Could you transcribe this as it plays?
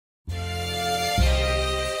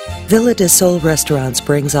Villa de Sol Restaurants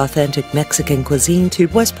brings authentic Mexican cuisine to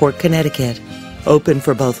Westport, Connecticut. Open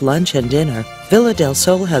for both lunch and dinner, Villa del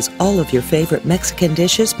Sol has all of your favorite Mexican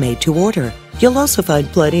dishes made to order. You'll also find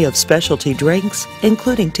plenty of specialty drinks,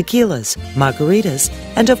 including tequilas, margaritas,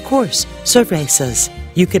 and of course, cervezas.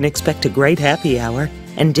 You can expect a great happy hour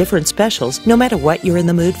and different specials no matter what you're in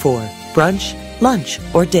the mood for. Brunch, lunch,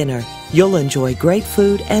 or dinner. You'll enjoy great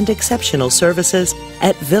food and exceptional services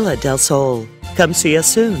at Villa del Sol. Come see us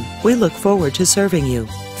soon. We look forward to serving you.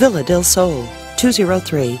 Villa del Sol,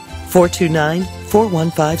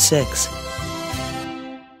 203-429-4156.